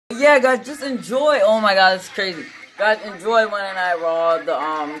yeah, guys, just enjoy. Oh my God, it's crazy. Guys, enjoy Monday Night Raw, the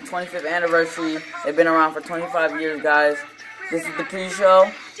 25th anniversary. They've been around for 25 years, guys. This is the pre-show,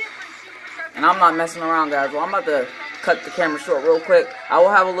 and I'm not messing around, guys. Well, I'm about to cut the camera short real quick. I will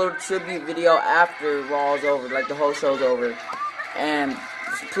have a little tribute video after Raw is over, like the whole show's over. And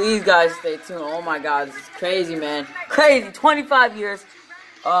please, guys, stay tuned. Oh my God, this is crazy, man. Crazy, 25 years.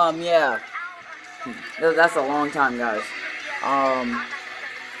 Yeah. That's a long time, guys.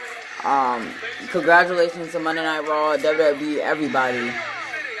 Congratulations to Monday Night Raw, WWE, everybody.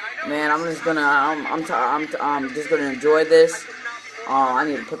 Man, I'm just gonna enjoy this. I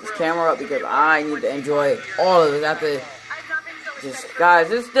need to put this camera up because I need to enjoy all of it. Guys,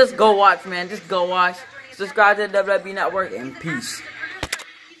 just go watch, man. Just go watch. Subscribe to the WWE Network and peace.